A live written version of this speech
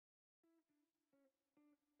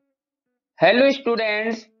Hello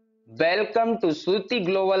students, welcome to Suti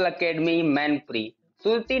Global Academy Manpuri.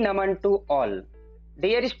 Suti Naman to all.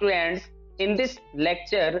 Dear students, in this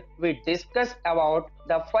lecture we discuss about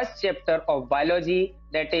the first chapter of biology,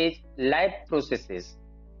 that is life processes.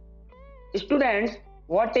 Students,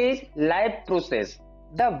 what is life process?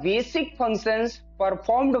 The basic functions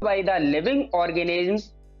performed by the living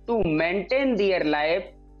organisms to maintain their life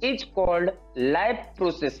is called life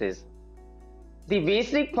processes. The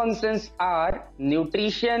basic functions are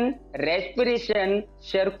nutrition, respiration,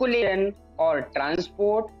 circulation or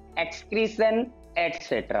transport, excretion,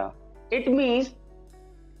 etc. It means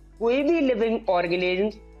कोई भी living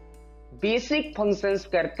organism basic functions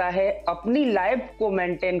करता है अपनी life को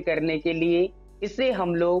maintain करने के लिए, इसे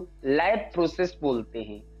हम लोग लाइफ प्रोसेस बोलते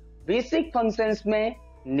हैं। बेसिक फंक्शंस में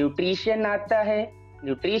न्यूट्रिशन आता है,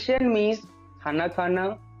 न्यूट्रिशन मीन्स खाना खाना,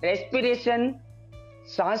 रेस्पिरेशन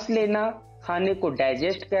सांस लेना, खाने को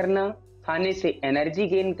डाइजेस्ट करना, खाने से एनर्जी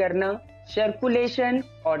गेन करना, सर्कुलेशन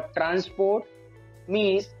और transport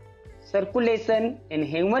means circulation in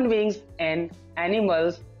human beings and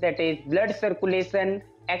animals, that is blood circulation,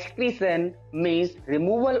 excretion means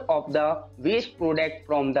removal of the waste product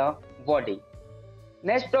from the body.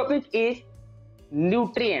 Next topic is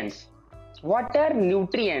nutrients. What are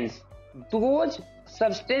nutrients? Those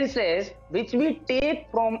substances which we take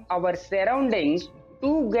from our surroundings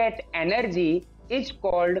to get energy is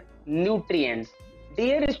called nutrients.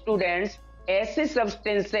 Dear students, ऐसे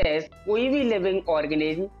substances कोई भी living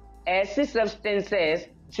organism ऐसे substances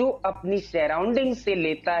जो अपनी surrounding से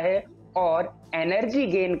लेता है और एनर्जी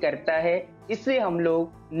गेन करता है, इसे हम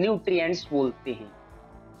लोग न्यूट्रिएंट्स बोलते हैं।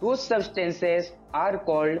 दो substances are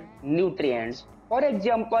called nutrients. For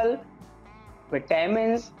example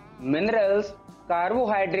vitamins, minerals,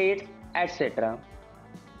 carbohydrates etcetera.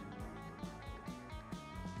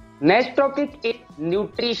 Next topic is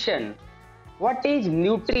nutrition. What is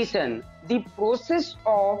nutrition? The process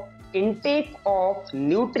of intake of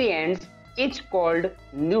nutrients is called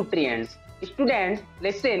nutrients. Students,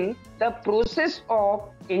 listen, the process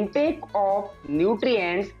of intake of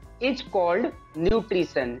nutrients is called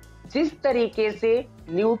nutrition. जिस तरीके से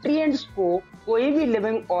nutrients को कोई भी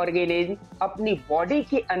living organism अपनी body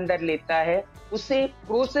के अंदर लेता है, उसे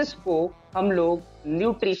प्रोसेस को हम लोग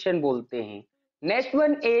न्यूट्रिशन बोलते हैं। Next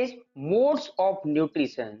one is modes of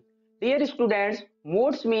nutrition. Dear students,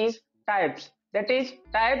 modes means types, that is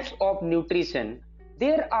types of nutrition.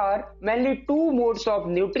 There are mainly two modes of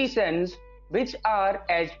nutrition which are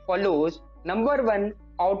as follows. Number one,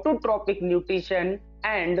 autotrophic nutrition,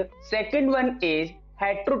 and second one is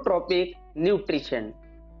heterotrophic nutrition.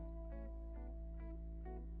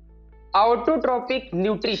 Autotrophic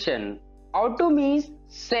nutrition. Auto means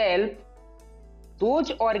self.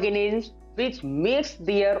 Those organisms which makes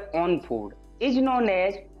their own food is known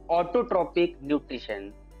as autotrophic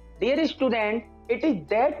nutrition. Dear student, it is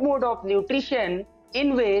that mode of nutrition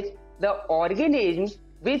in which the organisms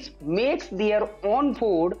which makes their own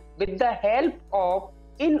food with the help of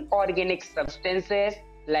inorganic substances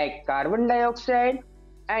like carbon dioxide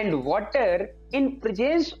and water in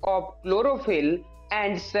presence of chlorophyll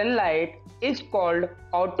and sunlight is called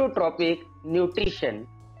autotrophic nutrition.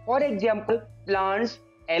 For example, plants,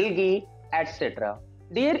 algae, etc.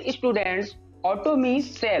 Dear students, auto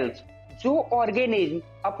means self. जो organism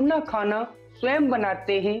अपना खाना स्वयं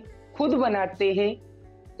बनाते हैं, खुद बनाते हैं,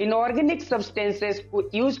 inorganic substances को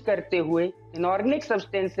यूज करते हुए, inorganic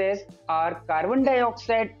substances are carbon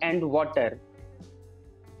dioxide and water.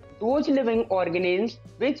 Those living organisms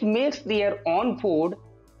which makes their own food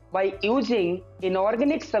by using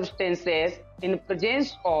inorganic substances in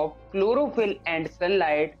presence of chlorophyll and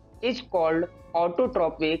sunlight is called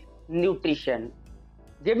autotrophic nutrition.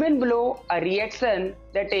 Given below a reaction,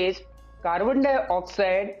 that is carbon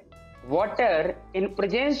dioxide, water in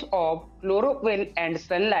presence of chlorophyll and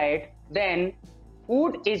sunlight, then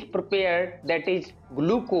food is prepared, that is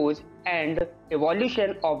glucose and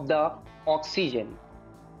evolution of the oxygen.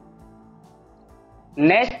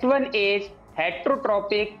 Next one is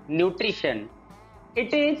heterotrophic nutrition.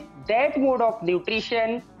 It is that mode of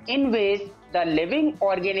nutrition in which the living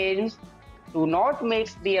organisms do not make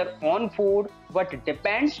their own food but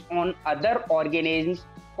depends on other organisms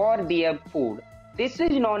for their food. This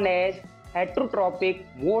is known as heterotrophic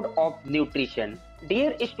mode of nutrition.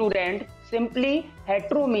 Dear student, simply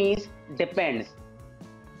hetero means depends.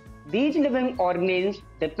 These living organisms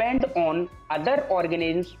depend on other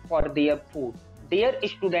organisms for their food. Dear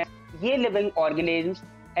student, ये living organisms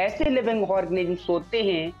ऐसे living organisms होते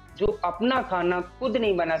हैं जो अपना खाना खुद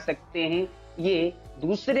नहीं बना सकते हैं, ये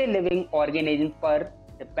दूसरे लिविंग ऑर्गेनिज्म पर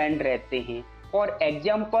डिपेंड रहते हैं. For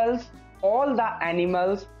examples all the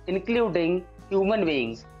animals including human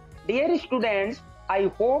beings. Dear students,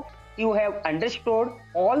 I hope you have understood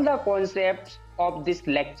all the concepts of this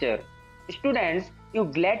lecture. Students, you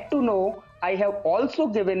glad to know I have also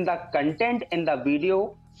given the content in the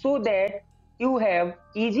video so that you have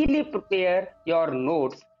easily prepare your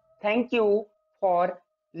notes. Thank you for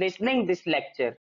listening this lecture.